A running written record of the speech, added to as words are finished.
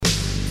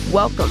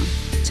Welcome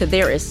to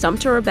There Is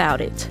Sumter About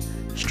It.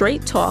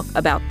 Straight talk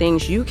about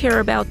things you care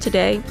about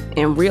today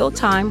in real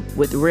time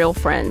with real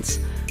friends.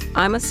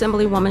 I'm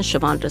Assemblywoman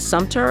Shavonda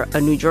Sumter, a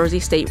New Jersey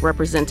State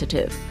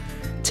Representative.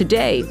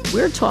 Today,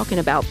 we're talking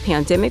about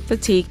pandemic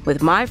fatigue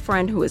with my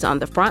friend who is on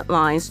the front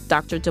lines,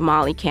 Dr.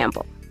 Damali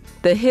Campbell.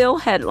 The Hill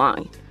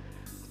headline,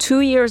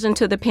 2 years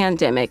into the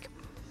pandemic,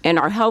 and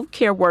our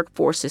healthcare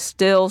workforce is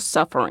still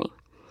suffering.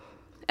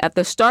 At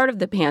the start of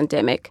the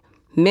pandemic,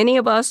 many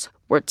of us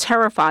were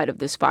terrified of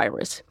this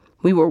virus.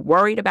 We were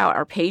worried about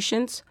our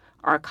patients,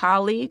 our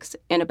colleagues,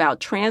 and about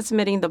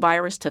transmitting the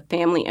virus to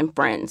family and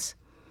friends.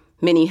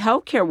 Many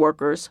healthcare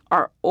workers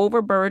are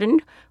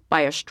overburdened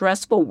by a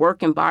stressful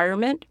work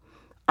environment.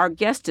 Our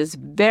guest is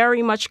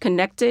very much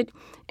connected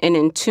and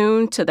in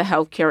tune to the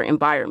healthcare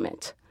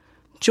environment.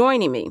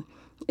 Joining me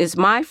is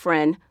my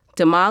friend,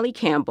 Damali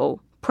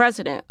Campbell,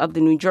 president of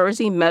the New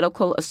Jersey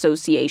Medical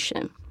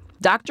Association.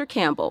 Dr.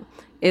 Campbell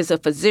is a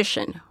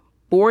physician,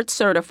 board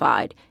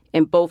certified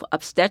in both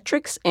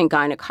obstetrics and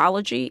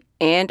gynecology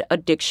and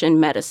addiction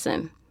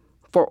medicine.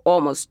 For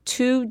almost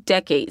 2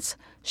 decades,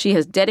 she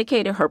has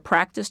dedicated her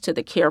practice to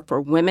the care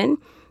for women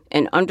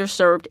in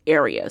underserved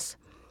areas.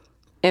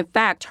 In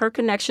fact, her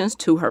connections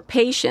to her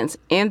patients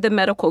and the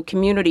medical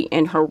community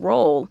in her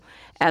role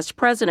as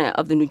president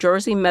of the New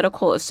Jersey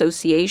Medical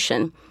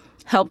Association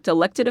helped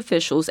elected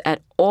officials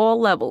at all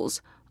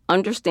levels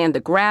understand the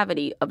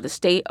gravity of the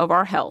state of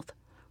our health.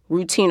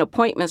 Routine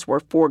appointments were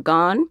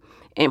foregone,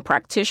 and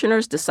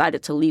practitioners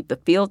decided to leave the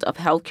field of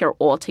healthcare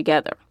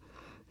altogether.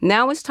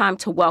 Now it's time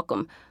to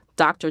welcome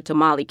Dr.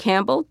 Damali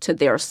Campbell to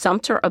Their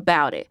Sumter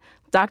About It.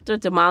 Dr.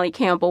 Damali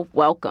Campbell,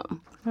 welcome.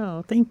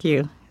 Oh, thank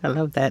you. I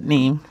love that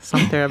name,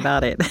 Sumter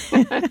About It.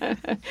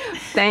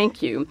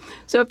 Thank you.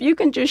 So if you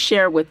can just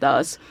share with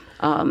us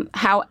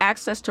how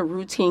access to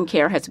routine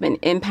care has been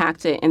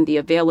impacted and the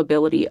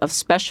availability of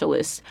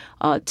specialists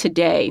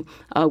today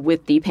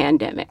with the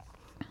pandemic.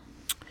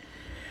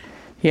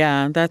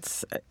 Yeah,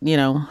 that's,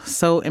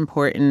 so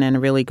important and a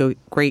really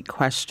great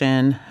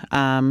question.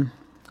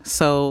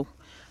 So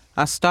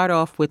I'll start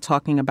off with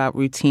talking about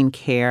routine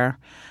care.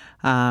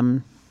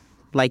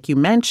 Like you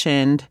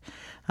mentioned,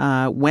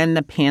 when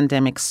the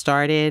pandemic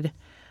started,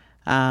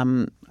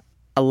 a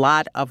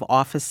lot of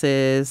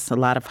offices, a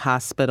lot of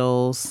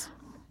hospitals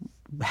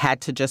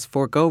had to just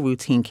forego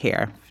routine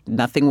care.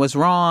 Nothing was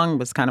wrong. It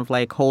was kind of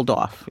like, hold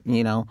off,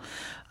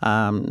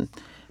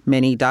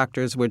 Many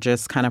doctors were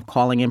just kind of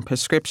calling in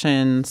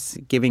prescriptions,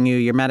 giving you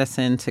your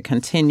medicine to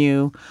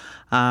continue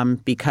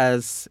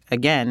because,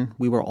 again,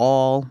 we were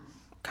all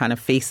kind of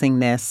facing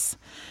this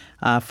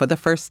for the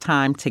first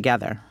time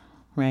together,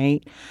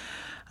 right?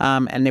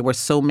 And there were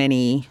so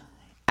many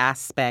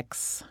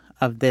aspects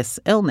of this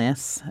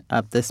illness,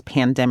 of this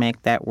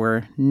pandemic that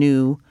were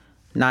new,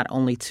 not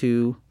only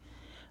to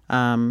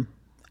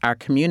our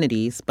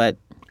communities, but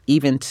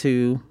even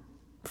to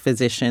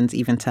physicians,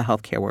 even to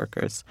healthcare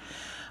workers.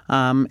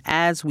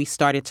 As we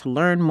started to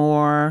learn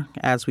more,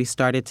 as we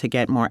started to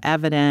get more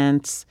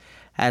evidence,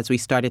 as we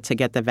started to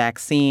get the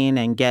vaccine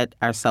and get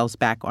ourselves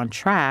back on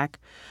track,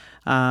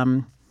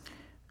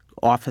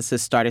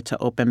 offices started to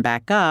open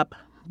back up.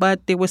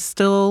 But there was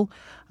still,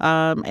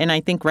 and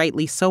I think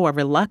rightly so, a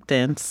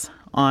reluctance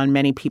on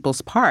many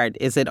people's part.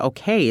 Is it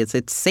okay? Is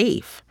it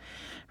safe?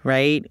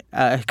 Right?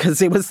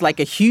 Because it was like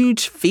a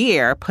huge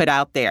fear put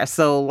out there.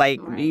 So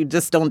You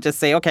just don't just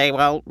say, okay,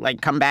 well,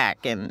 come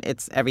back and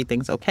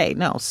everything's okay.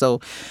 No.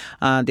 So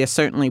there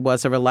certainly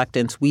was a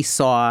reluctance. We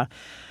saw,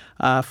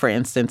 for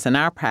instance, in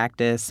our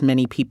practice,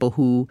 many people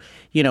who,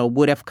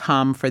 would have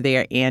come for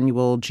their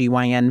annual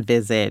GYN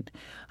visit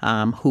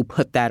who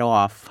put that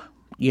off,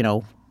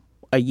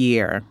 a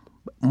year,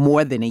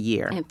 more than a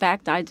year. In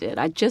fact, I did.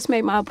 I just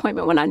made my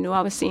appointment when I knew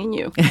I was seeing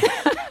you.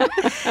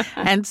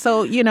 And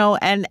so,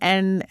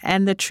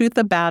 and the truth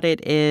about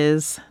it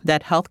is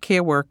that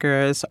healthcare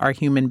workers are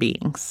human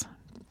beings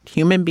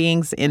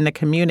in the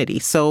community.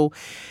 So,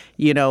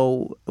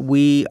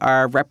 we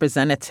are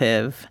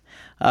representative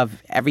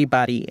of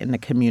everybody in the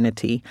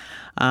community.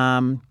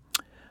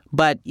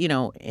 But,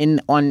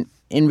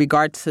 in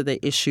regard to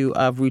the issue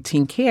of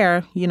routine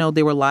care,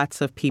 there were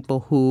lots of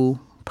people who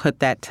put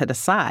that to the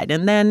side.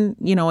 And then,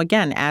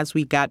 again, as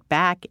we got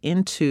back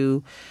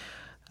into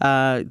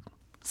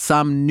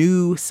some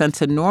new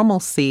sense of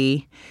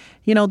normalcy,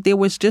 there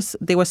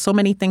were so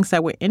many things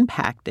that were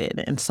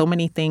impacted and so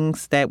many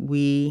things that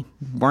we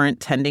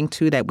weren't tending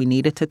to that we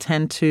needed to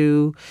tend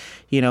to.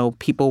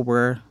 People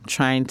were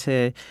trying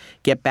to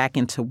get back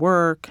into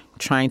work,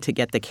 trying to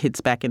get the kids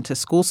back into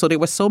school. So there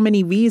were so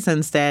many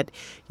reasons that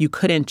you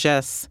couldn't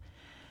just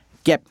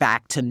get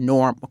back to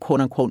quote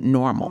unquote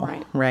normal,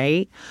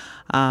 right?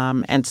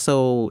 And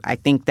so I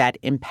think that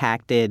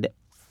impacted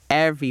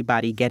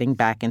everybody getting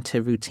back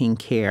into routine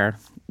care,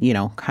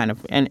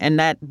 and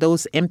that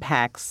those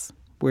impacts,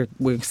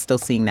 we're still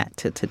seeing that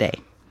to today.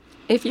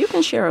 If you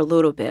can share a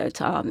little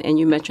bit, and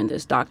you mentioned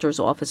this, doctors'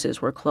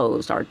 offices were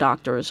closed. Our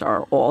doctors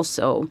are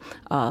also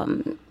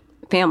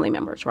family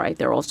members, right?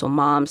 They're also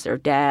moms, they're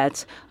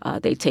dads.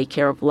 They take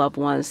care of loved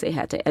ones. They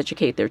had to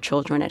educate their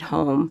children at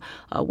home.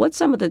 What's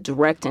some of the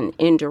direct and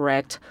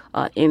indirect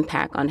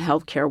impact on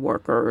healthcare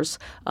workers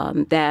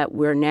that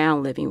we're now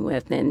living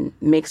with and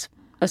makes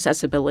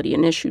accessibility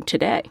an issue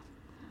today?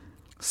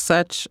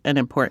 Such an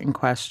important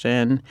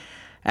question.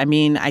 I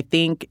mean, I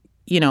think,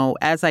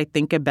 as I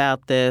think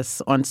about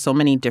this on so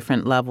many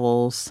different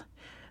levels,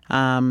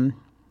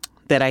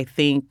 that I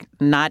think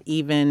not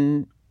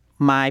even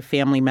my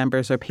family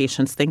members or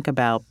patients think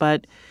about.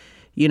 But,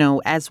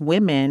 as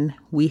women,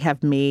 we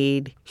have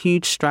made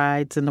huge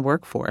strides in the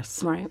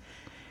workforce. Right.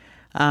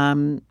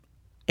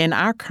 In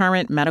our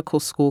current medical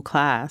school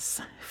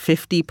class,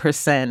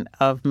 50%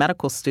 of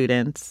medical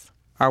students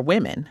are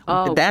women.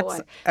 Oh, that's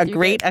boy. a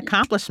great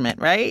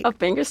accomplishment, right? A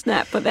finger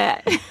snap for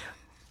that.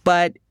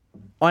 But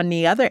on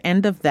the other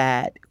end of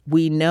that,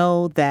 we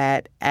know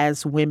that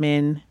as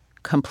women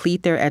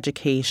complete their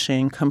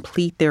education,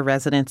 complete their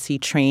residency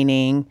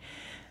training,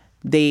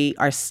 they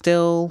are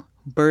still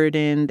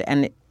burdened.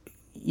 And,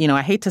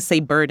 I hate to say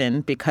burden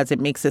because it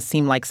makes it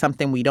seem like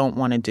something we don't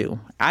want to do.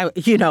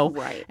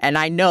 Right. And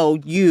I know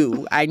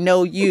you, I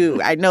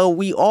know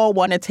we all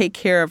want to take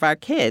care of our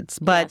kids,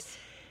 but yes.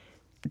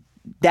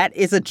 That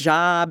is a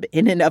job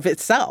in and of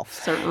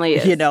itself. Certainly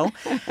is.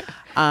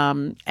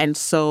 And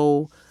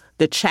so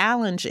the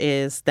challenge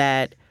is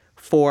that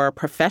for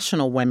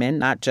professional women,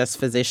 not just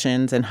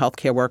physicians and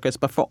healthcare workers,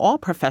 but for all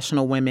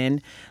professional women,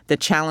 the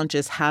challenge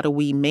is how do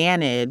we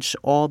manage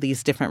all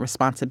these different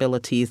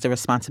responsibilities, the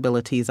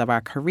responsibilities of our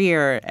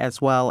career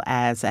as well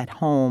as at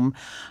home.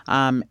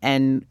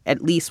 And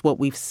at least what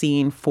we've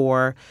seen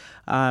for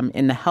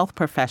in the health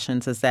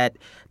professions is that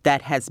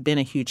has been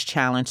a huge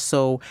challenge.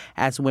 So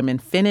as women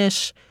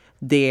finish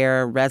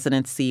their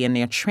residency and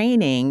their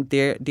training,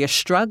 they're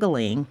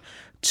struggling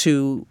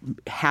to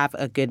have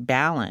a good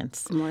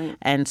balance. Right.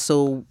 And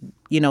so,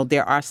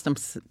 there are some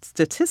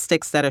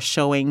statistics that are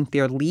showing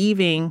they're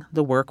leaving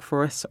the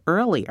workforce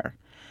earlier.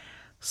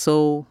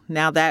 So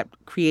now that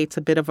creates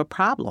a bit of a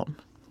problem.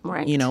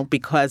 Right.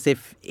 Because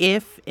if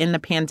in the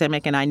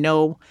pandemic, and I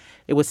know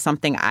it was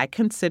something I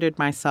considered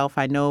myself,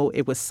 I know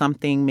it was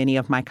something many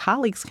of my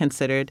colleagues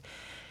considered,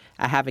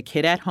 I have a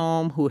kid at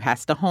home who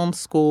has to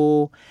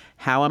homeschool.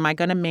 How am I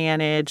going to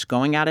manage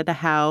going out of the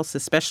house,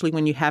 especially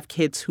when you have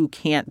kids who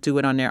can't do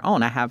it on their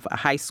own? I have a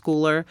high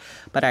schooler,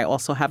 but I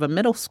also have a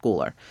middle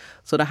schooler.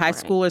 So the high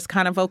schooler is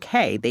kind of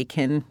okay. They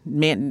can,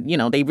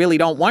 they really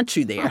don't want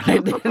you there,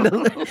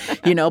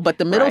 but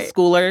the middle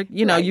schooler,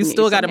 you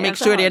still got to make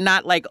sure they're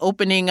not like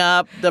opening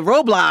up the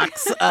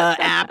Roblox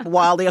app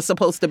while they're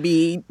supposed to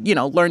be,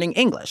 learning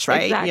English,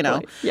 right?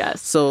 Exactly.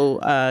 Yes. So,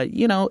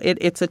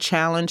 it's a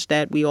challenge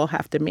that we all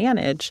have to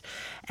manage.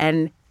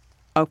 And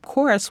of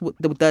course,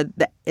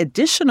 the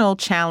additional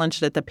challenge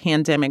that the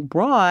pandemic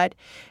brought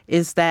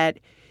is that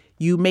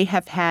you may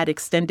have had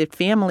extended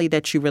family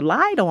that you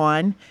relied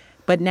on,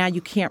 but now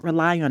you can't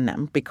rely on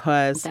them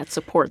because that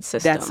support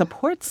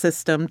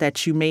system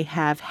that you may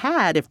have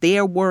had, if they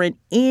weren't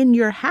in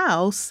your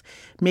house,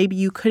 maybe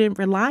you couldn't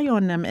rely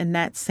on them in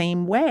that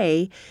same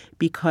way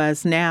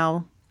because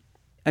now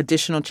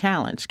additional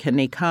challenge. Can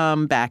they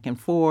come back and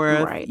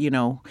forth? Right.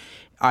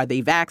 Are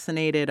they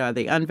vaccinated? Are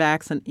they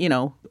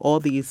unvaccinated? All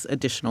these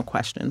additional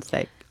questions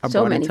that are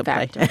brought into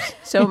play.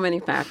 So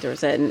many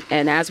factors. And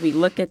as we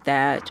look at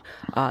that,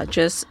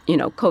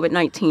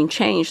 COVID-19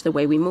 changed the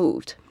way we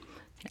moved,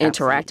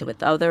 interacted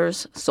with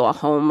others, saw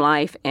home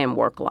life and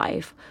work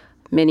life.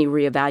 Many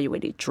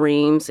reevaluated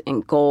dreams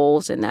and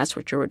goals, and that's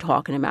what you were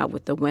talking about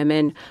with the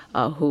women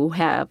who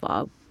have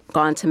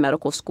gone to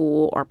medical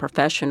school or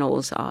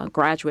professionals,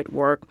 graduate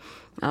work.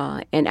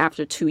 And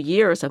after 2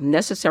 years of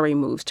necessary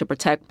moves to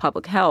protect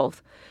public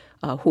health,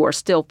 who are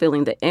still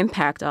feeling the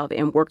impact of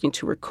and working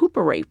to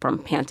recuperate from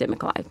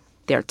pandemic life.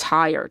 They're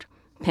tired,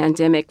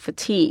 pandemic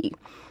fatigue,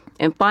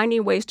 and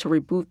finding ways to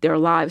reboot their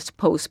lives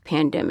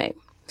post-pandemic.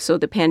 So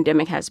the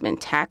pandemic has been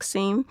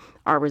taxing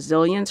our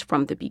resilience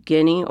from the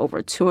beginning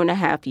over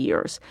 2.5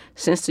 years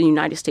since the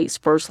United States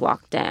first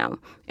lockdown,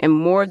 and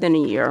more than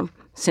a year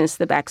since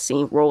the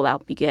vaccine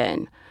rollout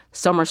began.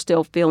 Some are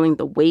still feeling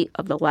the weight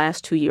of the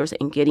last 2 years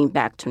and getting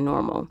back to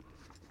normal.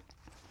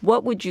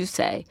 What would you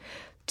say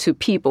to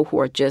people who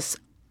are just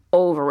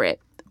over it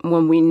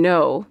when we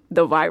know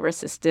the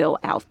virus is still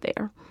out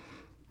there?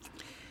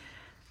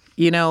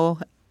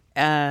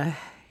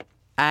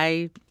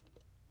 I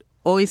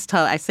always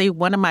I say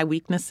one of my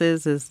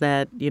weaknesses is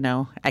that,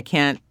 I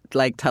can't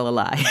tell a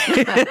lie.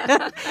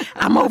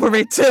 I'm over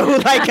it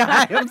too.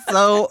 I am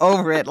so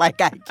over it. I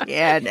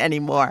can't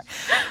anymore.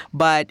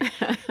 But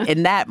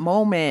in that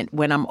moment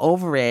when I'm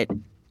over it,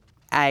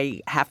 I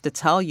have to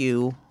tell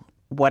you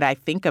what I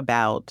think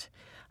about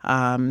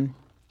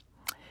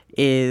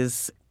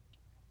is,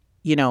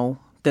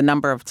 the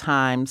number of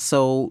times.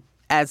 So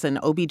as an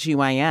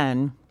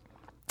OBGYN,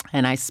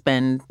 And I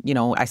spend,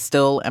 I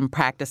still am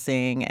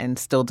practicing and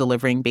still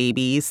delivering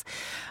babies.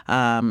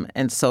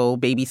 And so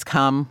babies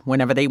come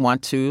whenever they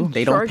want to.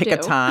 They don't pick a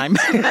time.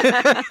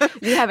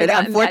 You haven't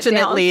gotten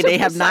unfortunately, that down they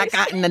have precise. not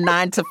gotten the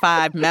 9 to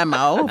 5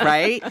 memo,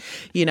 right?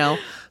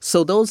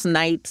 So those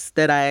nights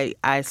that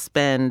I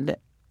spend,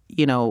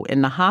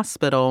 in the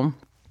hospital,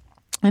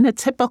 in a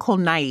typical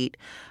night,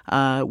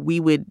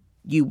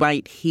 you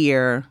might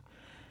hear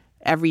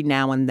every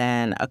now and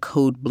then a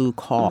code blue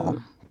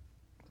call.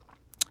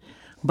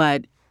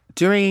 But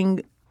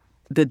during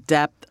the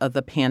depth of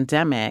the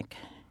pandemic,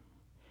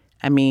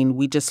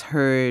 we just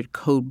heard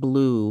code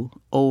blue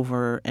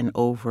over and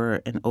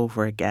over and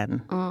over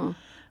again,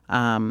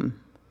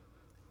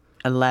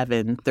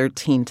 11,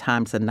 13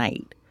 times a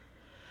night.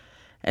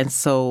 And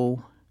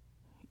so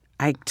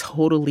I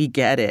totally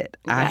get it.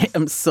 Yes. I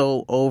am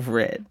so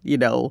over it,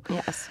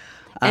 Yes.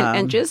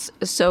 And just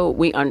so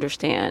we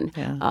understand,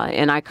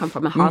 and I come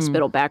from a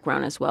hospital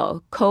background as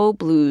well, code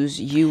blues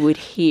you would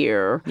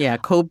hear. Yeah,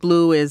 code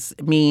blue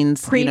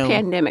means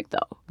pre-pandemic though.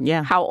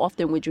 Yeah. How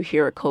often would you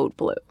hear a code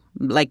blue?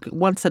 Like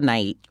once a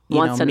night.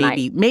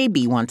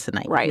 Maybe once a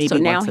night. Right. Maybe so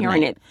now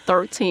hearing it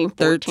 13,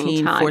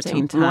 14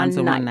 times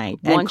in one night.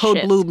 And code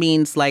shift. blue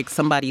means like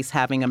somebody's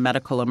having a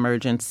medical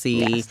emergency.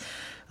 Yes.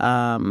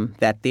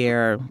 That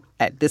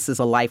this is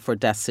a life or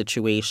death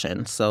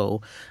situation.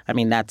 So,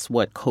 that's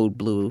what code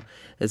blue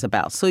is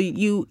about. So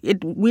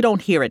we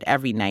don't hear it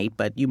every night,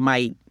 but you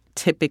might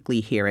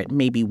typically hear it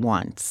maybe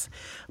once.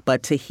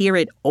 But to hear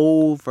it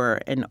over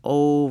and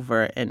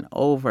over and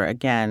over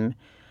again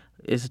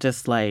is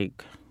just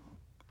like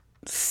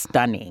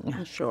stunning.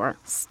 Sure.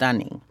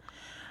 Stunning.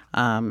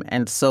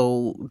 And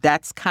so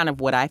that's kind of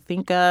what I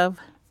think of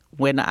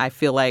when I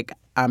feel like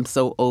I'm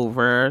so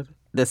over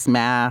this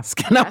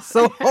mask and I'm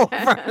so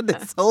over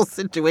this whole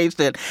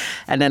situation.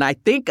 And then I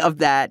think of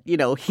that,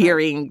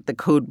 hearing the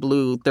code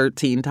blue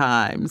 13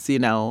 times,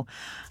 and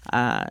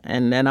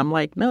then I'm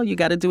like, no, you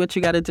got to do what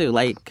you got to do.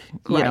 Like,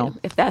 you know.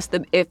 If that's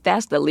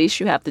the least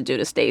you have to do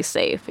to stay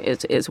safe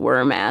is wear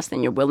a mask,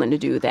 and you're willing to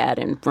do that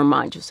and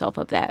remind yourself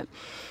of that.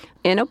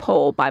 In a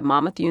poll by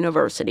Monmouth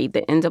University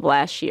the end of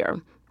last year,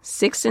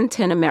 6 in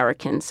 10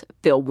 Americans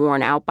feel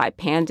worn out by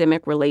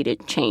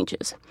pandemic-related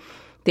changes.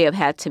 They have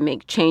had to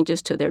make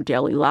changes to their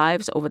daily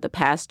lives over the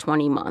past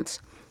 20 months.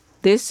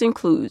 This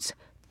includes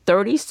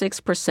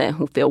 36%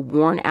 who feel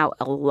worn out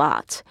a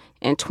lot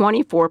and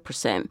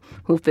 24%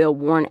 who feel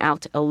worn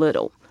out a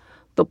little.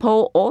 The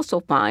poll also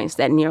finds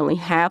that nearly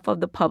half of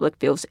the public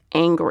feels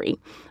angry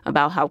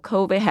about how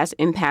COVID has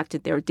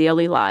impacted their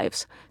daily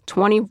lives,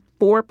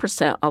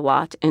 24% a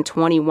lot and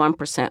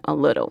 21% a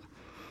little.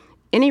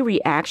 Any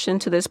reaction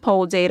to this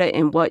poll data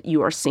and what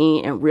you are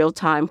seeing in real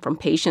time from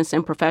patients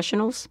and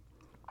professionals?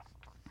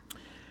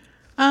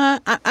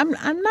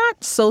 I'm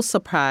not so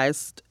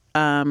surprised,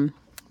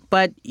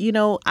 but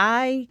I'm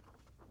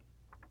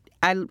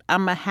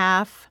a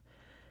half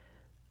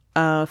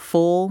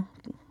full,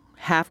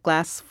 half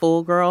glass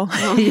full girl,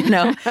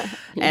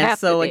 and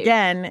so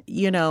again,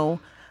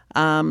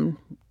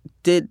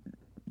 did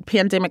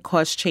pandemic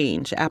cause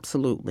change?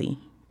 Absolutely.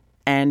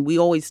 And we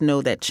always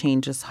know that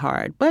change is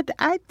hard. But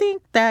I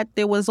think that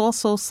there was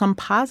also some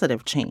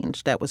positive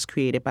change that was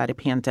created by the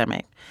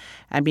pandemic.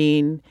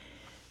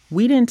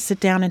 We didn't sit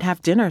down and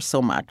have dinner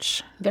so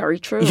much. Very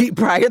true.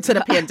 Prior to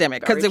the pandemic,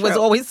 because it was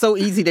always so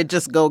easy to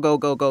just go.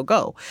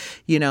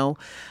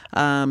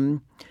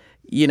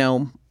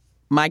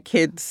 My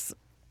kids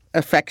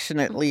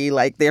affectionately,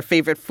 like, their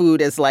favorite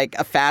food is like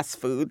a fast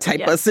food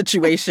type of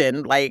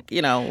situation. Like,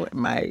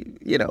 my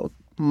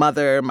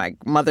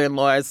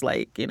mother-in-law is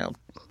like,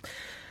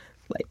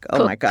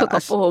 oh my gosh. Cook a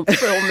full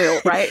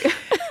meal, right?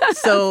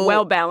 So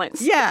well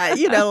balanced.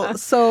 Yeah,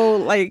 so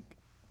like,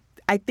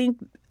 I think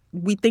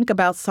we think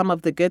about some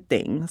of the good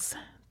things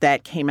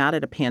that came out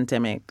of the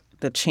pandemic,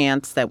 the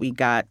chance that we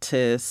got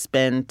to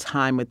spend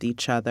time with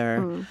each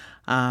other,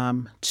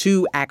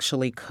 to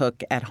actually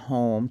cook at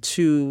home,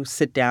 to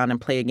sit down and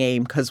play a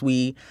game because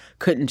we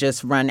couldn't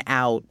just run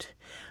out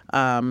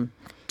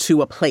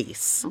to a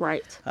place.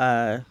 Right.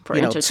 For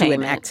entertainment. To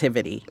an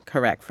activity.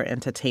 Correct, for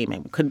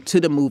entertainment, to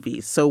the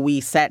movies. So we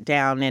sat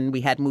down and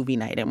we had movie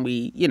night and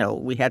we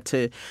had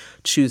to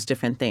choose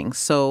different things.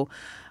 So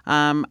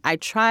I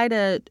try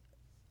to...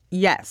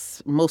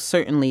 Yes, most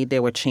certainly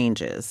there were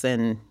changes,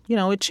 and,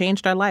 it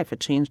changed our life. It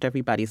changed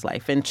everybody's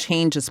life, and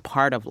change is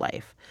part of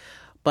life.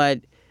 But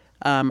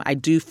I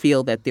do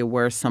feel that there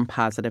were some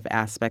positive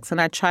aspects,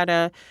 and I try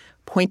to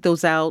point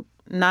those out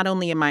not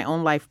only in my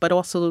own life, but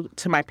also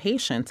to my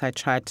patients. I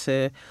try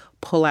to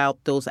pull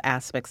out those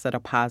aspects that are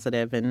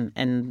positive,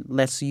 and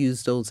let's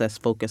use those as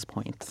focus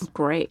points.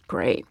 Great.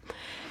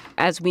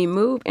 As we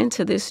move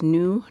into this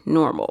new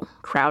normal,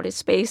 crowded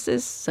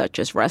spaces such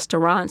as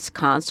restaurants,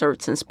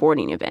 concerts, and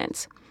sporting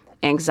events,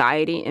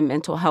 anxiety and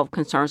mental health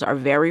concerns are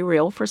very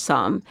real for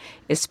some,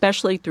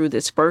 especially through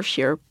this first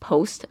year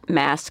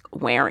post-mask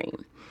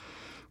wearing.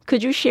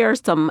 Could you share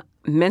some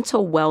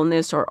mental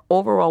wellness or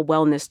overall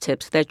wellness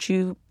tips that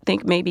you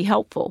think may be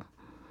helpful?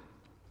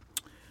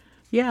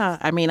 Yeah,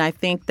 I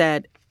think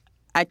that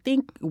I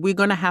think we're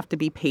going to have to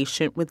be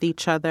patient with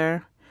each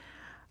other.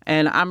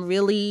 And I'm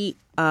really,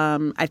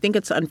 I think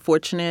it's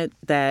unfortunate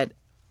that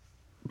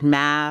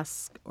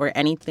masks or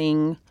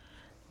anything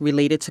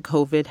related to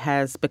COVID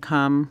has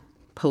become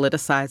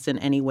politicized in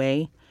any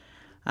way.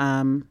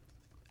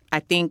 I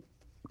think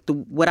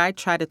what I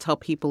try to tell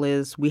people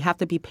is we have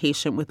to be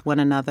patient with one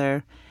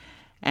another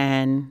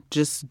and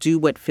just do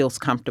what feels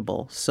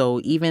comfortable.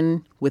 So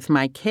even with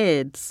my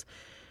kids,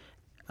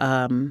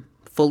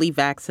 fully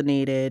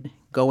vaccinated,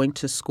 going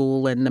to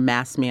school, and the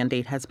mask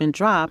mandate has been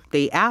dropped,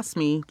 they asked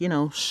me,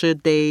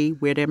 should they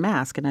wear their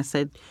mask? And I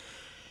said,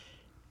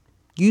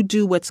 you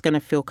do what's going to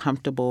feel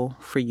comfortable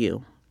for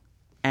you.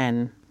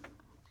 And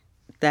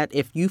that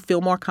if you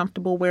feel more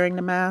comfortable wearing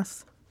the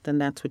mask, then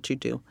that's what you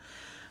do.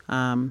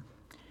 And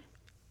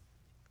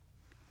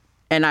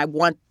I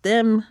want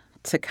them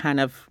to kind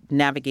of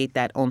navigate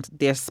that on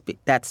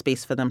that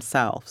space for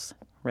themselves,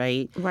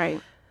 right? Right.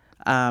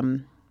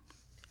 And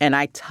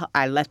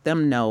I let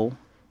them know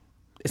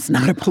it's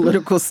not a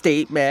political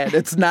statement.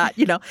 It's not,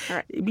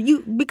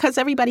 Right. because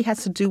everybody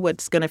has to do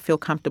what's going to feel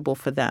comfortable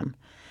for them.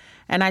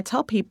 And I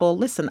tell people,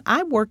 listen,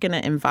 I work in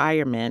an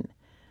environment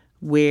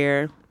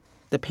where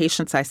the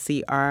patients I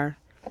see are,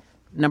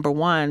 number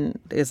one,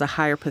 there's a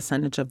higher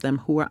percentage of them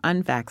who are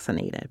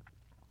unvaccinated.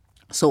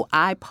 So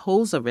I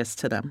pose a risk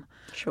to them.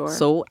 Sure.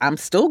 So I'm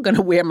still going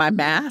to wear my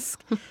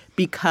mask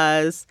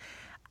because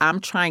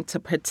I'm trying to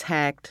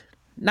protect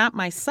not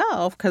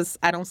myself, because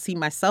I don't see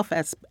myself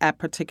as at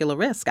particular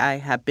risk. I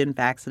have been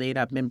vaccinated,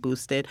 I've been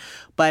boosted,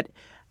 but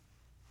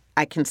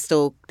I can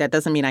still, that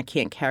doesn't mean I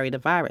can't carry the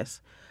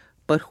virus.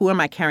 But who am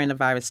I carrying the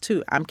virus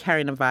to? I'm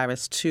carrying the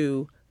virus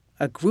to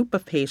a group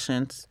of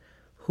patients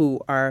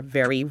who are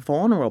very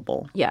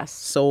vulnerable. Yes.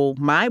 So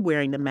my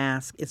wearing the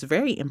mask is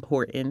very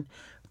important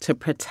to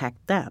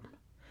protect them.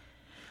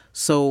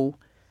 So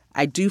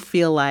I do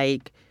feel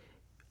like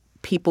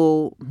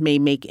people may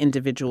make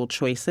individual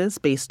choices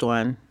based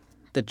on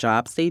the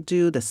jobs they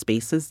do, the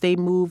spaces they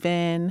move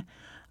in.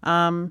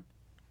 And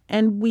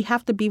we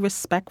have to be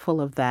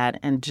respectful of that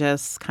and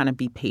just kind of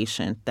be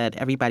patient that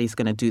everybody's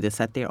going to do this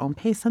at their own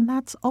pace. And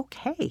that's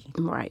okay.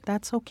 Right.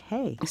 That's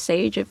okay.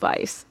 Sage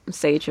advice.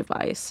 Sage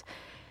advice.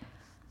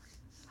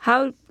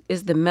 How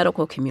is the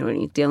medical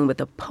community dealing with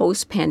the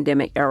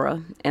post-pandemic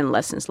era and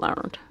lessons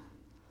learned?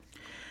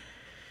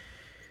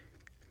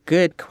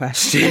 Good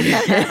question.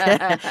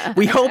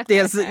 We hope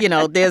there's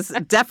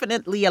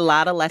definitely a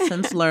lot of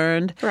lessons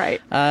learned. Right.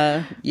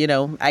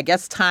 I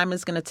guess time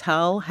is going to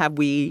tell. Have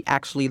we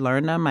actually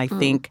learned them? I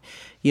think,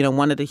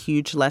 one of the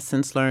huge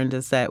lessons learned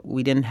is that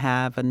we didn't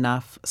have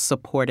enough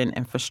support and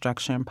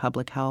infrastructure in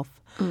public health.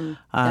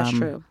 That's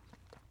true.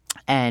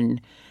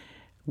 And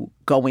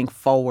going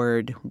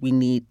forward, we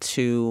need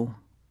to,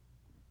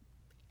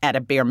 at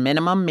a bare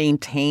minimum,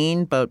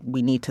 maintain, but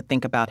we need to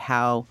think about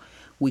how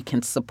we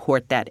can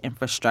support that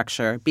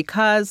infrastructure,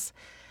 because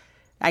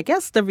I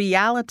guess the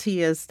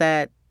reality is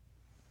that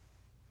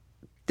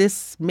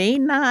this may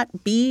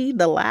not be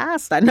the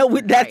last. I know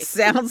that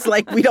sounds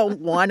like we don't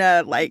want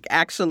to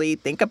actually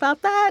think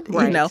about that,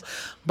 right.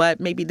 But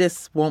maybe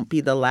this won't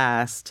be the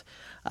last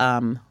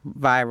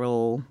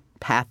viral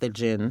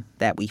pathogen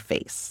that we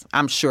face.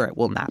 I'm sure it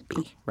will not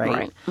be,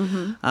 right?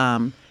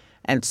 Mm-hmm.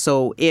 And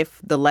so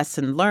if the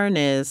lesson learned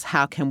is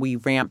how can we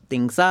ramp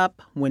things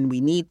up when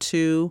we need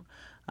to,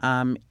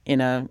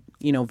 in a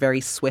very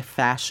swift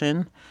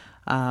fashion,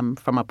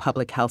 from a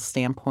public health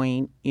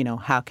standpoint,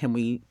 how can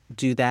we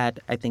do that?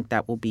 I think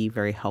that will be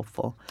very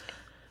helpful.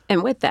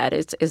 And with that,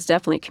 it's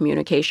definitely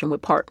communication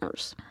with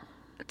partners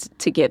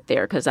to get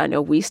there, because I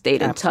know we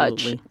stayed in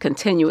Absolutely. touch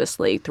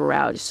continuously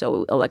throughout,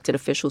 so elected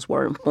officials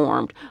were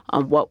informed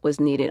on what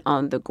was needed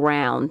on the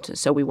ground,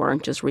 so we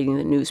weren't just reading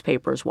the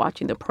newspapers,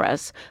 watching the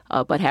press,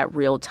 but had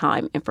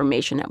real-time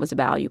information that was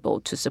valuable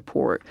to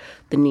support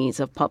the needs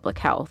of public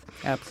health.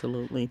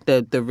 Absolutely.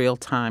 The real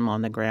time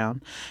on the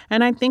ground.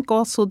 And I think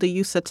also the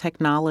use of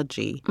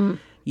technology. That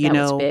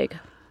was big.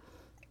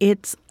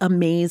 It's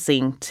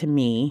amazing to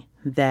me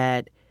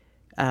that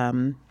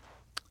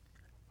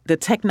the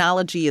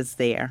technology is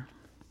there.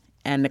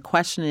 And the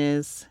question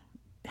is,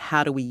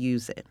 how do we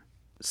use it?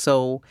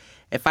 So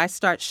if I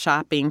start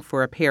shopping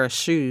for a pair of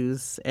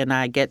shoes and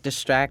I get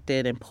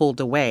distracted and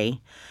pulled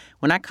away,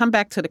 when I come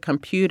back to the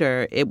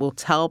computer, it will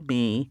tell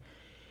me,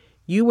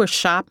 you were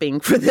shopping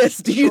for this.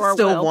 Do you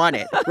still want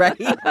it? Right?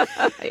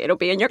 It'll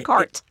be in your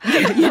cart.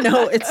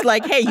 It's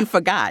like, hey, you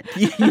forgot.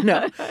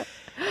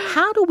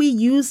 How do we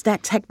use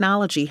that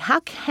technology? How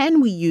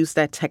can we use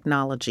that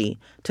technology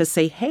to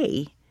say,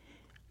 hey,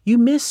 you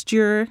missed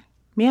your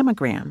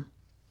mammogram.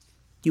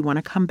 You want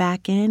to come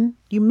back in?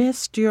 You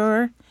missed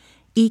your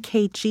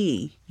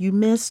EKG. You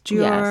missed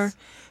your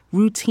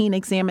routine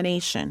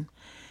examination.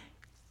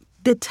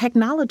 The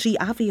technology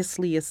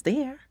obviously is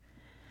there.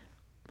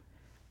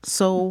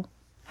 So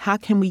how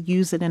can we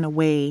use it in a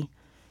way,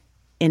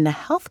 in the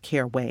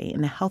healthcare way,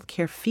 in the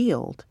healthcare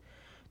field,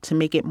 to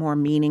make it more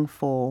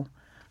meaningful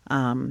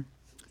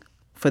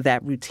for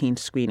that routine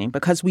screening?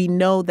 Because we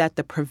know that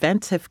the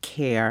preventive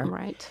care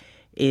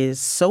is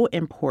so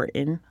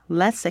important,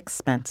 less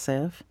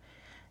expensive,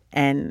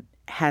 and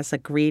has a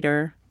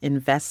greater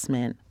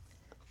investment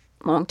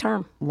long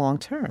term.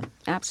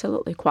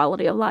 Absolutely.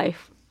 Quality of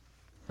life.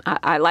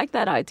 I like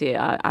that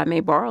idea. I may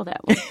borrow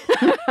that one.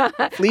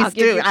 Please I'll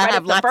give do. You I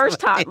have the lots first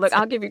of time. ideas. Look,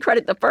 I'll give you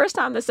credit the first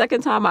time. The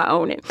second time, I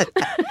own it.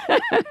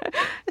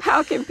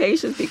 How can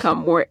patients become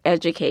more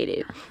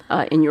educated,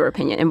 in your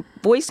opinion, and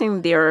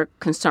voicing their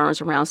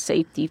concerns around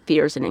safety,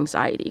 fears, and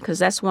anxiety? Because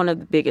that's one of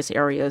the biggest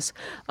areas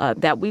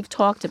that we've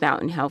talked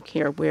about in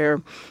healthcare, where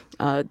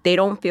they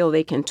don't feel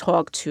they can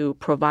talk to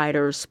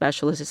providers,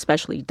 specialists,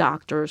 especially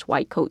doctors,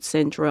 white coat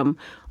syndrome,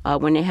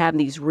 when they have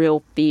these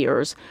real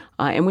fears.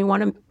 And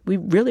we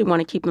really want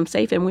to keep them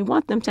safe, and we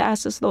want them to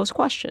ask us those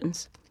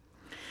questions.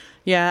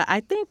 Yeah, I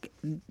think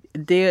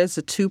there's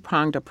a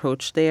two-pronged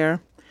approach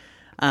there.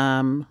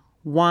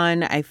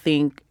 One, I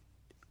think,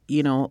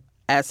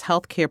 as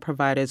healthcare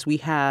providers, we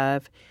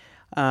have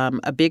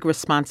a big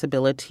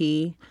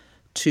responsibility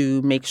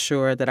to make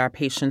sure that our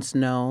patients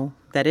know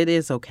that it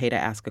is okay to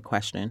ask a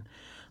question.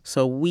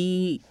 So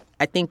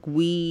I think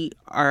we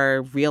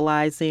are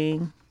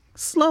realizing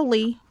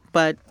slowly,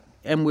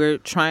 and we're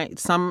trying,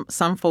 some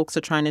folks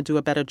are trying to do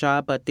a better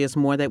job, but there's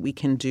more that we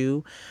can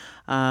do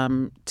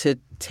to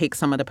take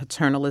some of the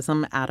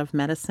paternalism out of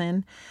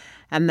medicine.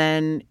 And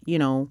then,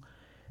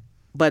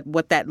 but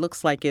what that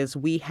looks like is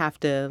we have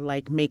to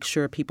make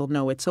sure people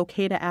know it's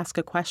okay to ask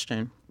a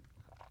question.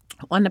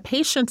 On the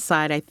patient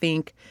side, I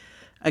think,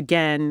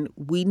 again,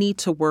 we need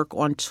to work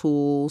on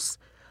tools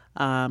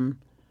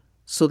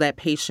so that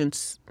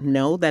patients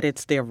know that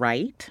it's their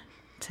right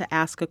to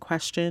ask a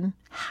question,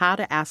 how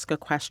to ask a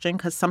question,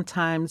 because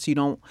sometimes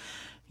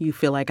you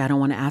feel like, I don't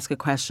want to ask a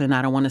question.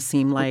 I don't want to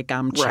seem like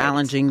I'm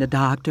challenging the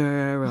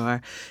doctor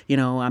or,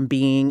 I'm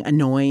being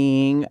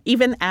annoying.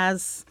 Even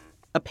as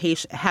a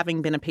patient,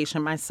 having been a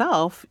patient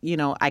myself,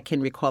 I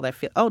can recall that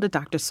feel, the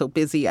doctor's so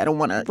busy. I don't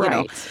want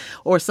to,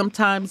 or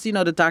sometimes,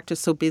 the doctor's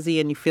so busy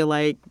and you feel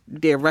like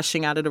they're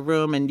rushing out of the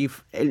room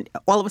and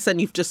all of a sudden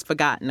you've just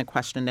forgotten a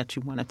question that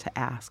you wanted to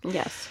ask.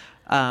 Yes.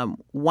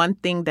 One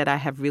thing that I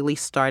have really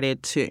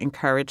started to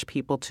encourage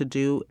people to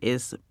do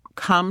is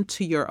come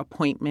to your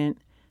appointment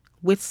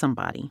with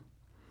somebody.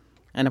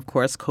 And of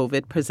course,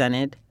 COVID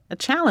presented a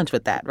challenge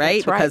with that, right?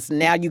 That's right. Because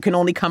now you can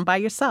only come by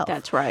yourself.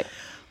 That's right.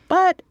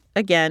 But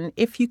again,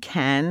 if you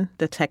can,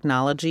 the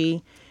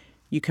technology,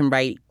 you can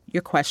write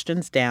your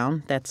questions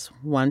down. That's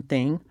one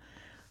thing.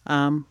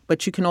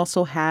 But you can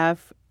also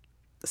have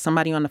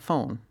somebody on the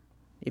phone.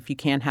 If you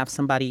can't have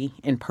somebody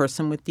in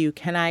person with you,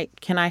 can I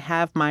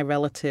have my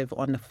relative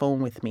on the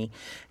phone with me?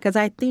 Because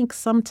I think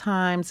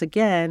sometimes,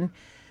 again,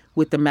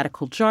 with the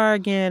medical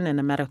jargon and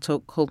the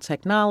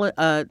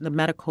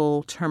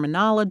medical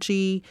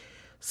terminology,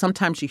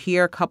 sometimes you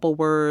hear a couple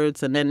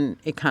words and then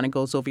it kind of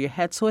goes over your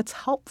head. So it's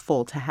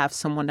helpful to have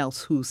someone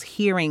else who's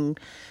hearing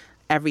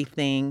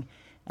everything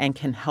and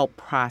can help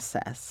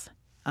process.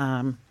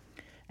 And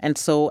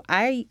so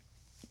I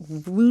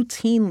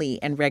routinely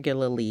and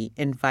regularly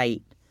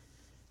invite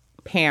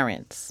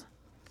parents,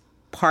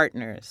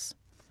 partners,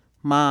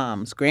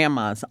 moms,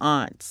 grandmas,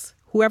 aunts,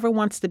 whoever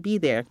wants to be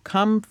there,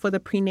 come for the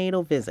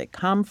prenatal visit,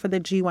 come for the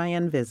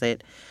GYN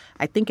visit.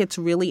 I think it's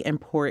really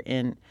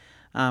important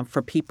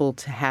for people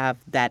to have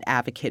that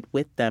advocate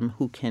with them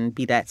who can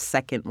be that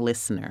second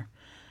listener.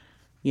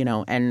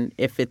 And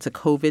if it's a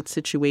COVID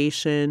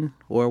situation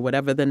or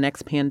whatever the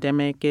next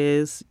pandemic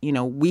is,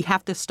 we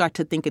have to start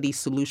to think of these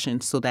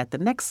solutions so that the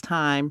next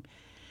time,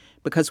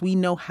 because we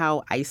know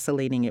how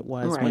isolating it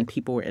was when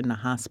people were in the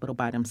hospital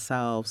by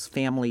themselves.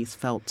 Families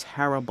felt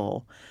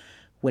terrible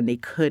when they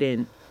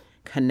couldn't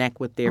connect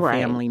with their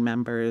family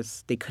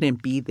members. They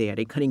couldn't be there.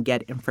 They couldn't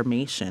get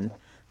information.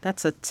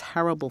 That's a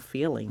terrible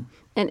feeling.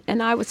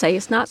 And I would say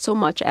it's not so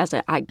much as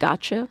a I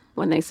gotcha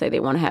when they say they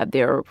want to have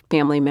their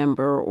family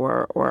member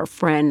or a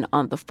friend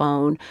on the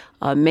phone.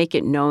 Make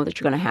it known that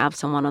you're going to have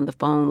someone on the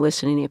phone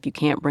listening if you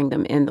can't bring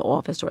them in the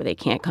office or they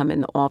can't come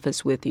in the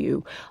office with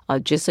you,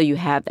 just so you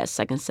have that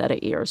second set of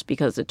ears.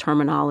 Because the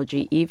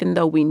terminology, even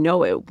though we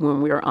know it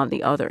when we're on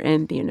the other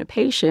end being a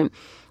patient,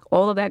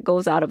 all of that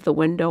goes out of the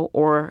window,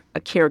 or a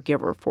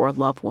caregiver for a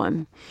loved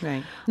one.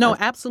 Right. No,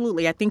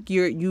 absolutely. I think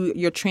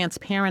you're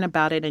transparent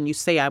about it and you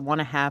say, I want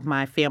to have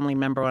my family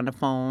member on the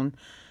phone.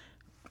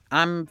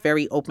 I'm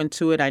very open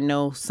to it. I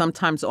know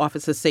sometimes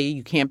officers say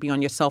you can't be on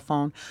your cell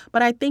phone,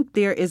 but I think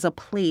there is a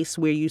place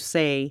where you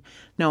say,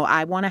 no,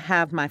 I want to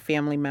have my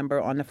family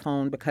member on the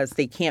phone because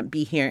they can't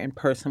be here in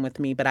person with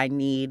me, but I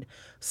need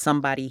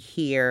somebody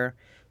here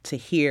to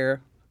hear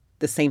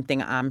the same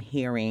thing I'm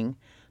hearing,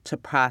 to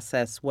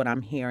process what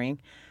I'm hearing.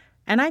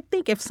 And I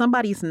think if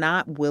somebody's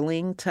not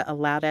willing to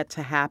allow that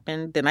to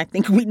happen, then I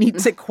think we need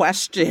to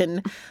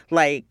question,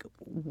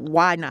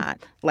 why not?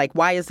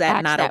 Why is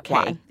that not okay?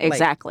 Why.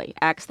 Exactly.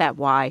 Ask that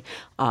why.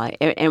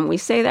 And we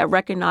say that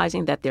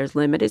recognizing that there's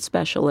limited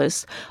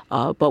specialists,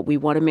 but we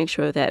want to make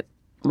sure that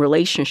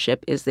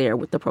relationship is there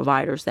with the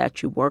providers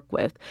that you work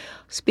with.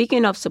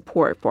 Speaking of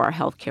support for our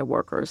healthcare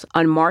workers,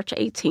 on March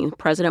 18th,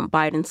 President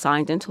Biden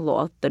signed into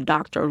law the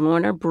Dr.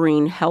 Lorna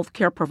Breen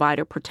Healthcare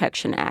Provider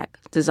Protection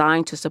Act,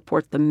 designed to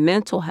support the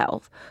mental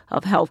health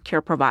of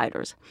healthcare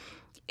providers.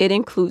 It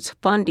includes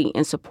funding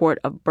in support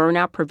of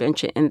burnout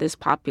prevention in this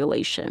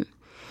population.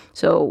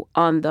 So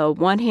on the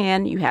one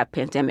hand, you have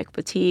pandemic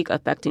fatigue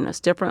affecting us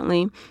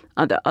differently.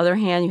 On the other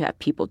hand, you have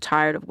people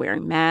tired of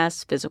wearing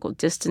masks, physical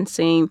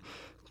distancing,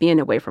 being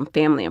away from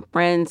family and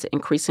friends,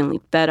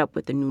 increasingly fed up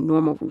with the new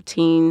normal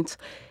routines,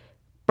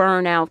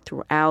 burnout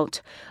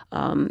throughout.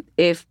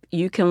 If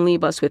you can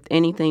leave us with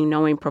anything,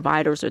 knowing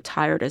providers are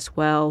tired as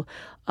well,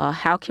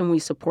 how can we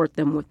support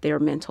them with their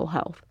mental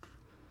health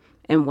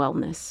and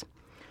wellness?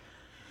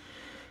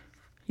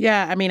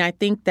 Yeah, I mean, I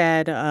think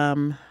that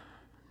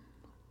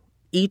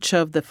each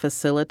of the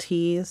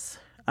facilities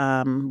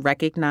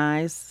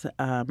recognize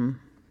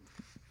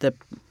the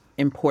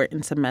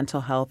importance of mental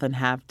health and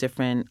have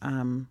different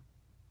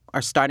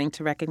are starting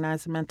to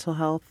recognize the mental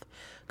health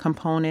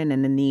component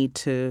and the need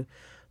to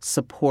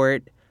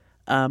support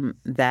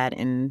that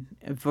in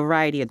a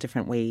variety of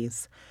different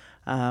ways.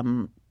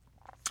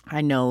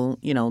 I know,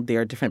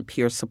 there are different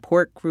peer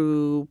support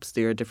groups,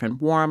 there are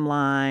different warm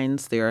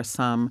lines, there are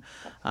some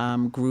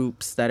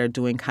groups that are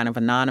doing kind of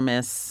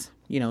anonymous,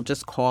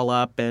 just call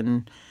up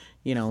and,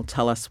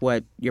 tell us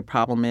what your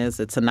problem is.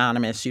 It's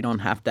anonymous. You don't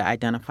have to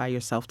identify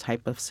yourself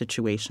type of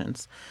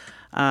situations.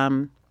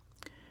 I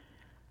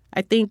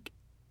think,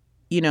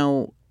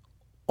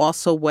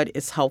 also what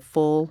is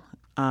helpful,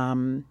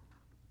 one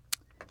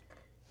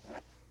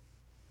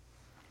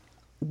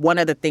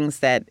of the things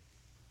that,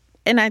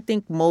 and I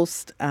think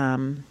most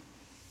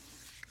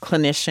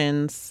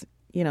clinicians,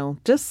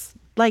 just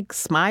like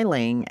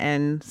smiling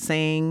and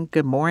saying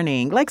good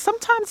morning. Like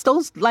sometimes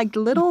those like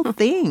little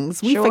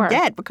things we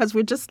forget because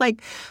we're just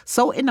like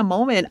so in the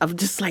moment of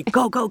just like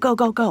go, go, go,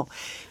 go, go,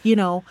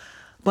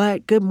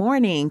 But good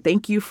morning.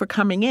 Thank you for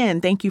coming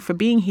in. Thank you for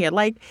being here.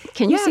 Like,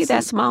 can you see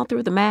that smile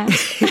through the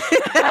mask?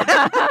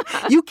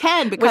 You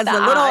can, because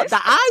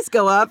the eyes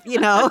go up,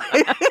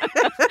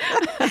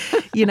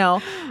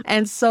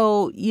 And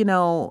so,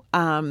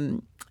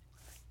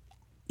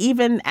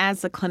 even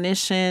as a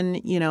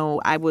clinician,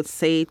 I would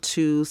say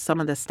to some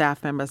of the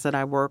staff members that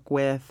I work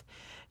with,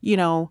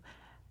 no,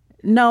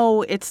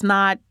 it's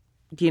not,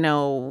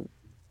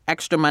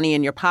 extra money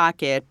in your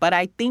pocket, but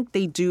I think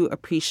they do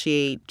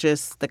appreciate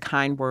just the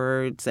kind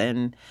words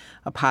and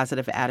a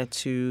positive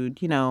attitude.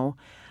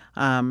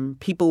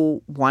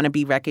 People want to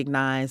be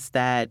recognized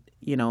that,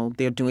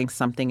 they're doing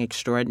something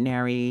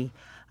extraordinary.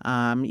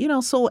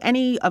 So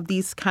any of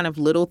these kind of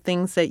little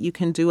things that you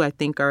can do, I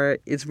think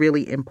is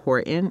really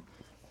important.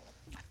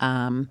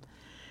 From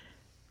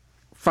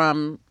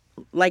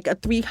like a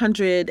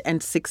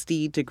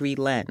 360-degree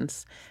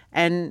lens.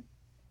 And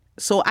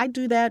so I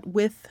do that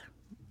with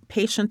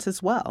patients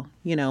as well,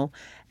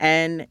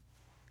 And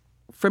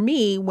for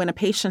me, when a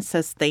patient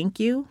says thank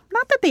you,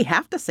 not that they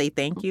have to say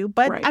thank you,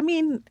 but right. I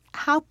mean,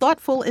 how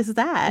thoughtful is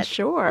that?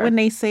 Sure. When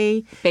they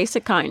say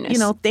basic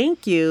kindness,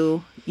 thank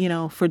you,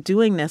 for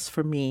doing this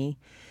for me,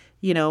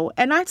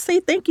 and I'd say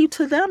thank you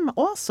to them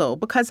also,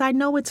 because I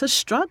know it's a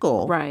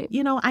struggle. Right.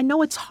 I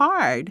know it's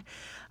hard.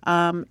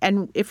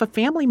 And if a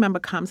family member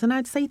comes, and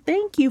I'd say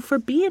thank you for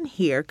being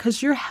here,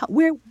 because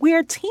we're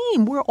a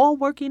team. We're all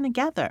working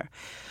together.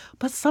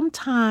 But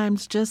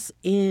sometimes just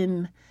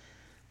in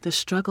the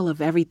struggle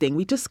of everything,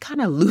 we just kind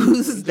of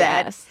lose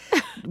that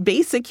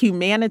basic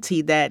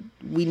humanity that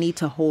we need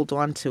to hold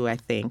on to, I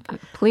think.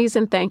 Please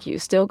and thank you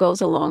still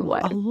goes a long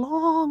way. A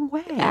long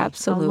way.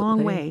 Absolutely. A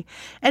long way.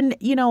 And,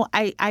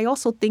 I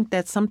also think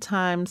that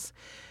sometimes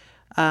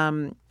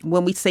when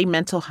we say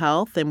mental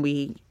health, and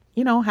we,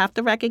 have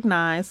to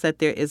recognize that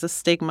there is a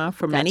stigma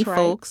for many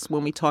folks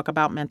when we talk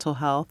about mental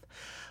health.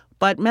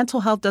 But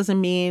mental health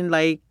doesn't mean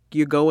like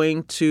you're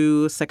going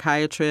to a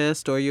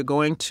psychiatrist or you're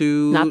going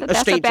to a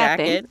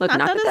straitjacket. Look, not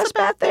that that's a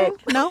bad thing.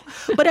 No.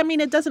 But I mean,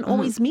 it doesn't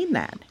always mean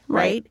that,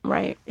 right?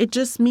 Right. It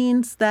just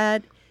means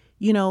that,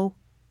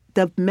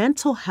 the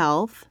mental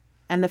health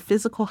and the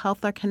physical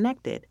health are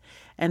connected.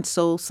 And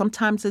so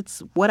sometimes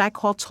it's what I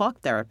call talk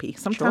therapy.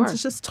 Sometimes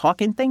it's just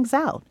talking things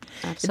out.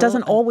 Absolutely. It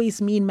doesn't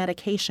always mean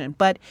medication.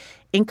 But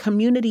in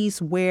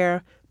communities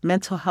where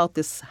mental health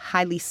is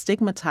highly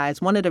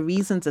stigmatized, one of the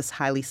reasons it's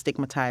highly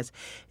stigmatized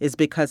is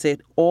because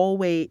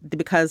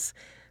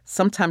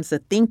sometimes the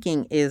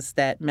thinking is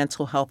that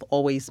mental health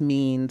always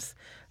means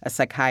a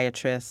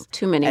psychiatrist.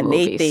 Too many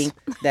movies. And they think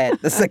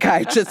that the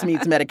psychiatrist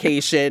means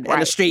medication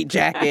and a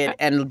straitjacket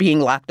and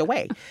being locked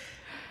away.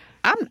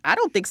 I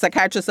don't think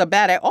psychiatrists are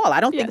bad at all. I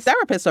don't think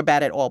therapists are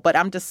bad at all. But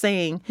I'm just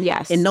saying,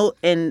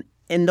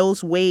 in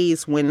those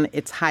ways, when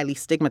it's highly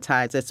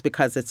stigmatized, it's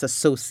because it's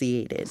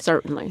associated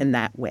in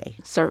that way.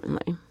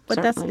 Certainly. But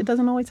it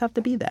doesn't always have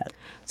to be that.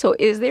 So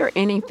is there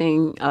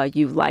anything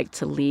you'd like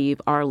to leave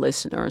our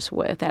listeners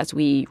with as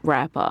we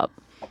wrap up?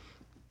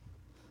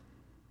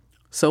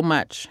 So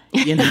much,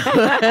 We've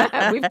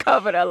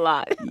covered a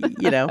lot.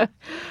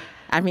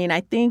 I mean,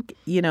 I think,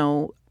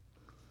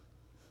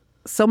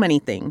 so many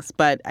things,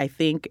 but I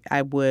think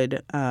I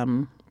would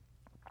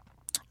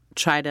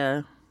try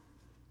to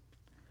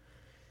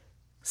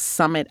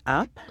sum it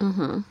up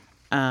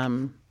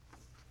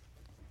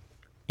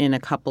in a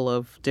couple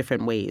of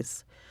different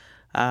ways.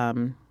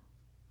 The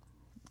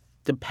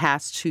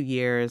past 2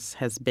 years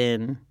has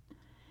been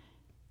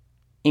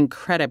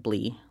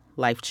incredibly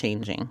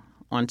life-changing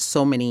on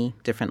so many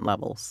different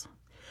levels.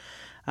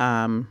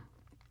 And,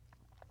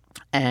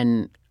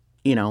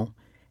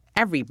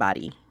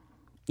 everybody,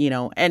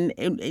 and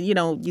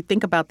you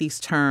think about these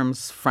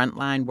terms,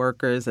 frontline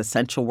workers,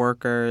 essential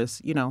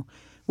workers,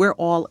 we're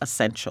all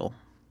essential.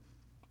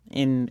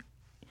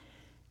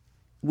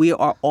 We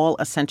are all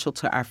essential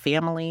to our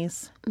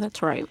families.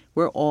 That's right.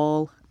 We're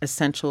all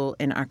essential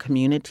in our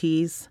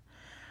communities.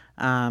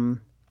 And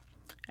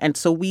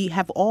so we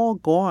have all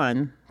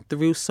gone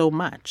through so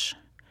much.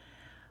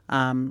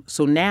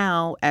 So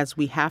now, as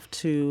we have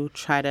to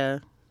try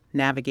to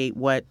navigate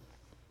what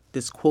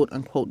this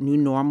quote-unquote new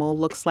normal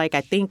looks like,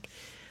 I think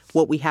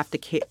what we have to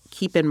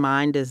keep in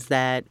mind is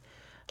that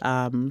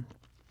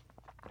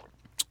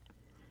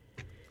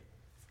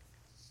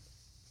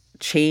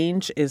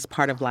change is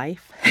part of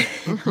life.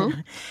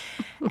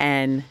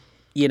 And,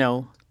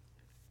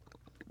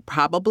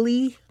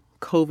 probably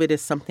COVID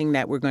is something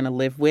that we're going to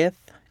live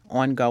with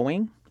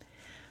ongoing.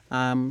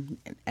 And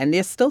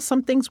there's still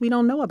some things we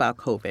don't know about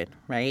COVID,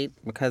 right?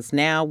 Because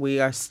now we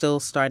are still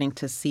starting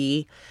to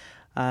see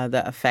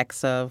the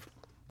effects of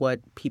what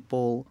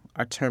people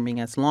are terming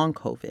as long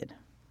COVID,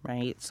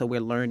 right? So we're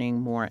learning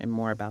more and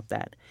more about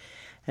that.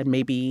 And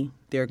maybe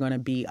there are going to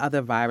be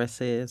other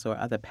viruses or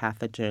other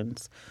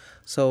pathogens.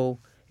 So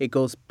it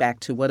goes back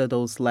to what are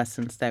those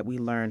lessons that we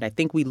learned? I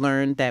think we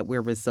learned that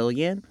we're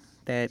resilient,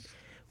 that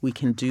we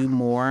can do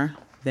more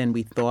than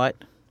we thought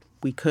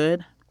we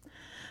could.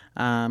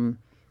 And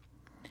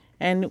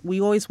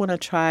we always want to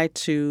try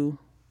to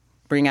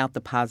bring out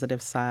the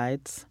positive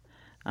sides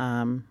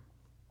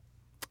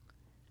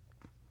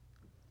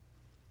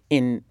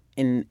in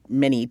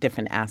many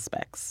different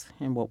aspects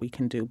in what we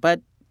can do.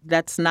 But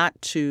that's not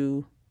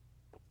to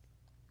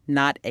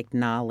not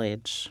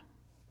acknowledge,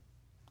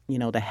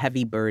 the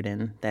heavy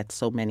burden that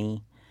so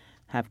many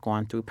have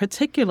gone through,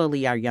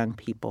 particularly our young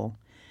people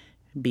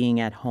being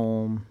at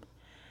home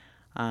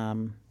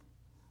and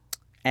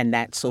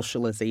that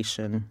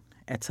socialization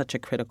at such a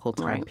critical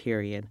time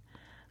period.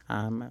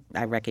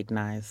 I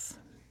recognize,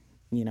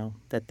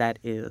 that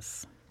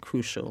is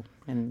crucial.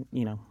 And,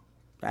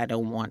 I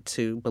don't want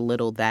to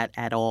belittle that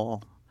at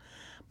all.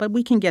 But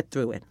we can get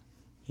through it,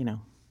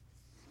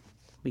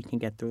 We can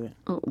get through it.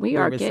 We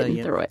are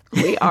getting through it.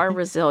 We are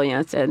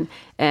resilient. And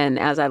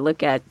as I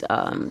look at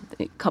a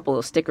couple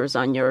of stickers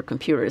on your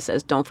computer, it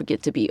says, "Don't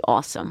forget to be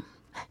awesome."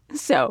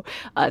 So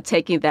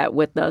taking that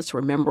with us,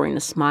 remembering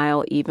to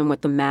smile even with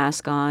the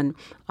mask on.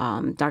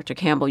 Dr.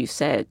 Campbell, you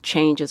said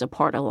change is a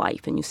part of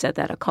life, and you said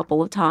that a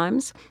couple of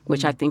times,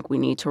 which I think we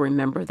need to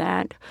remember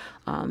that.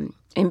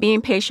 And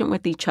being patient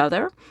with each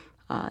other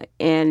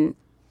and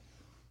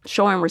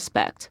showing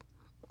respect.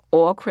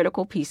 All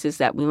critical pieces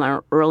that we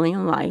learn early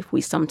in life,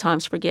 we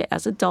sometimes forget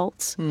as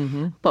adults,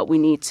 but we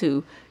need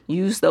to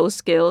use those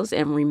skills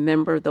and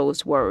remember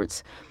those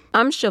words.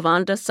 I'm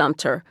Shavonda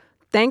Sumter.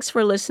 Thanks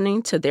for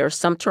listening to There's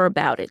Sumter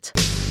About It.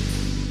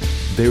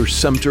 There's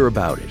Sumter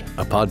About It,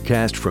 a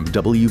podcast from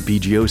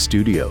WBGO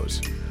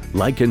Studios.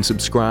 Like and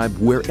subscribe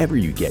wherever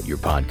you get your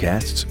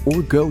podcasts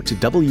or go to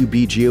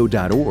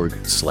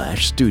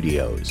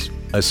wbgo.org/studios.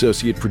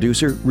 Associate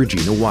producer,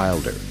 Regina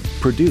Wilder.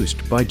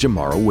 Produced by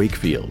Jamara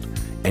Wakefield.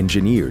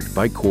 Engineered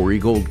by Corey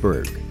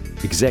Goldberg.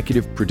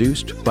 Executive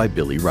produced by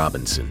Billy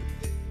Robinson.